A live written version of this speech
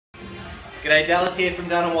G'day, Dallas here from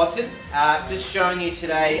Dunn Watson. Just showing you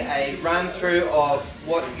today a run through of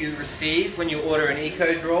what you receive when you order an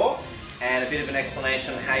eco drawer and a bit of an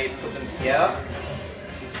explanation on how you put them together.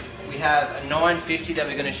 We have a 950 that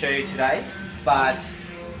we're going to show you today, but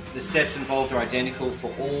the steps involved are identical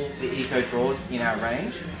for all the eco drawers in our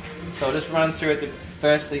range. So I'll just run through it.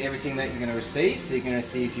 Firstly, everything that you're going to receive. So you're going to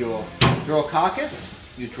receive your drawer carcass,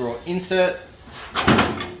 your drawer insert.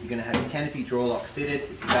 You're going to have your canopy drawer lock fitted,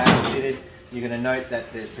 if your bag is fitted. You're going to note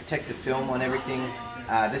that there's protective film on everything.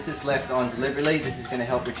 This is left on deliberately. This is going to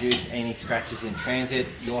help reduce any scratches in transit,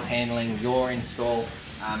 your handling, your install.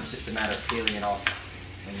 It's just a matter of peeling it off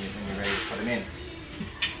when you're ready to put them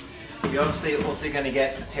in. You're obviously also going to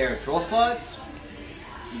get a pair of drawer slides.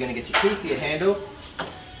 You're going to get your key for your handle.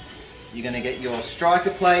 You're going to get your striker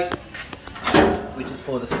plate, which is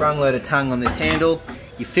for the sprung loaded tongue on this handle.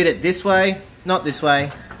 You fit it this way, not this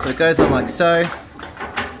way, so it goes on like so.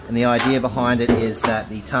 And the idea behind it is that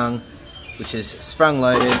the tongue, which is sprung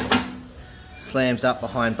loaded, slams up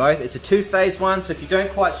behind both. It's a two-phase one, so if you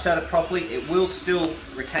don't quite shut it properly, it will still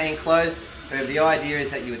retain closed. However, the idea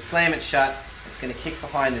is that you would slam it shut. It's going to kick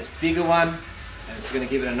behind this bigger one, and it's going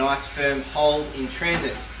to give it a nice firm hold in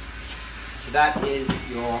transit. So that is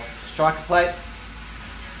your striker plate.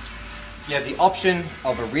 You have the option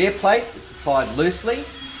of a rear plate. It's applied loosely.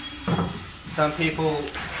 Some people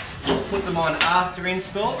will put them on after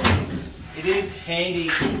install. It is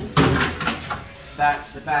handy that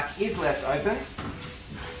the back is left open,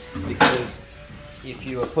 because if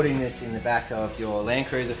you are putting this in the back of your Land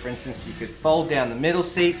Cruiser, for instance, you could fold down the middle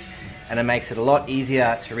seats and it makes it a lot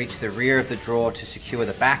easier to reach the rear of the drawer to secure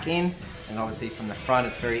the back in. And obviously from the front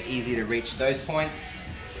it's very easy to reach those points.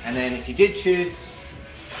 And then if you did choose to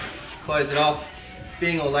close it off,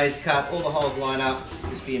 being all laser cut, all the holes line up,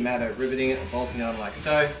 just be a matter of riveting it and bolting it on like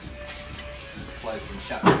so. It's closed and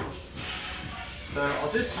shut. So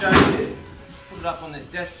I'll just show you, put it up on this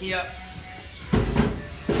desk here.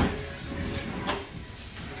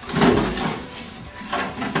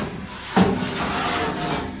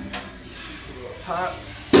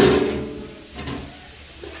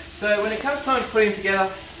 So when it comes time to putting them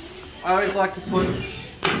together, I always like to put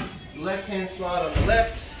the left hand slide on the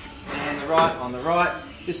left and the right on the right.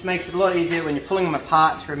 Just makes it a lot easier when you're pulling them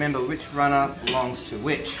apart to remember which runner belongs to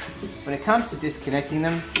which. When it comes to disconnecting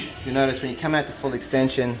them, you'll notice when you come out to full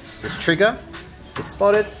extension, this trigger is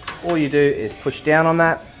spotted. All you do is push down on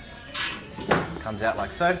that. It comes out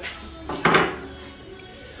like so.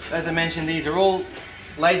 As I mentioned, these are all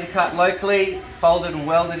laser cut locally, folded and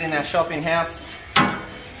welded in our shop in-house.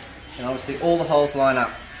 And obviously all the holes line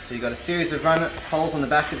up. So you've got a series of holes on the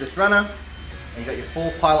back of this runner, and you've got your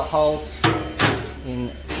 4 pilot holes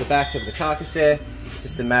in the back of the carcass there. It's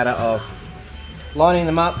just a matter of lining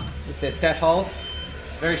them up with their set holes.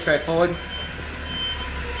 Very straightforward.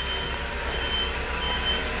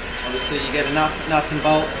 Obviously you get enough nuts and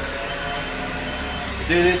bolts to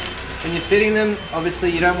do this. When you're fitting them,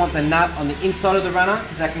 obviously you don't want the nut on the inside of the runner,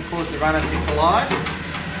 because that can cause the runner to collide.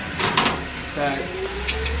 So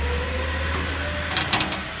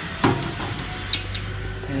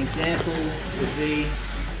an example would be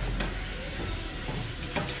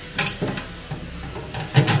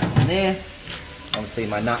on there. Obviously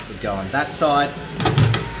my nut would go on that side,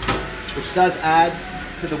 which does add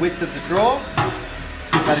to the width of the drawer.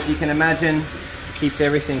 But if you can imagine, it keeps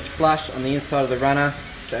everything flush on the inside of the runner.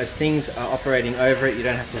 So as things are operating over it, you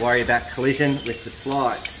don't have to worry about collision with the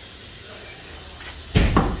slides.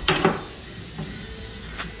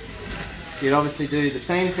 You'd obviously do the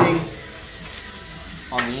same thing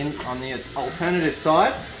on the alternative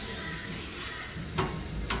side.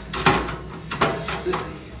 Just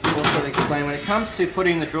also to explain, when it comes to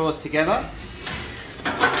putting the drawers together,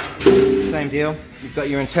 same deal. You've got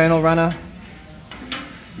your internal runner.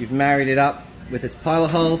 You've married it up with its pilot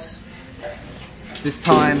holes. This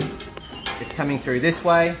time it's coming through this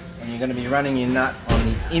way, and you're going to be running your nut on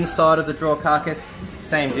the inside of the drawer carcass.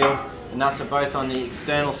 Same deal. The nuts are both on the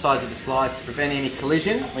external sides of the slides to prevent any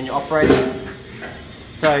collision when you're operating.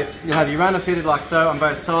 So you'll have your runner fitted like so on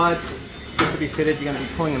both sides. This will be fitted. You're going to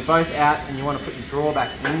be pulling them both out, and you want to put your drawer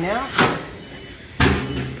back in now.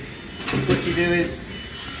 What you do is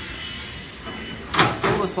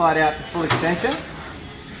pull the slide out to full extension.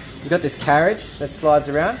 You've got this carriage that slides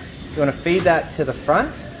around. You want to feed that to the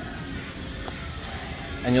front,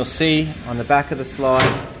 and you'll see on the back of the slide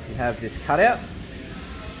you have this cutout.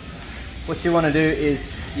 What you want to do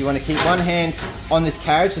is you want to keep one hand on this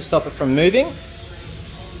carriage to stop it from moving,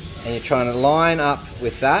 and you're trying to line up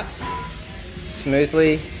with that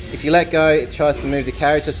smoothly. If you let go, it tries to move the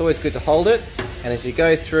carriage. It's always good to hold it, and as you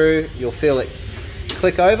go through, you'll feel it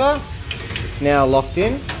click over, It's now locked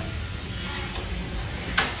in.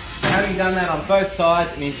 Having done that on both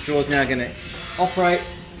sides, it means the drawer is now going to operate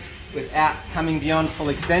without coming beyond full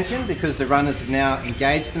extension because the runners have now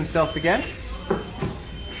engaged themselves again.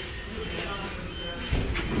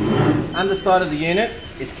 Underside of the unit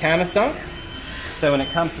is countersunk, so when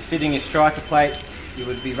it comes to fitting your striker plate, you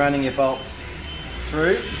would be running your bolts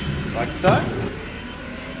through like so. And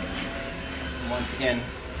once again,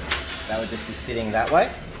 that would just be sitting that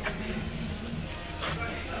way.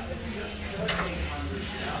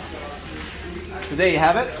 So there you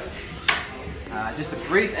have it. Just a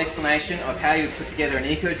brief explanation of how you would put together an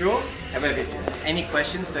eco drawer. However, if you have any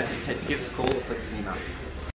questions, don't hesitate to give us a call or flick us an email.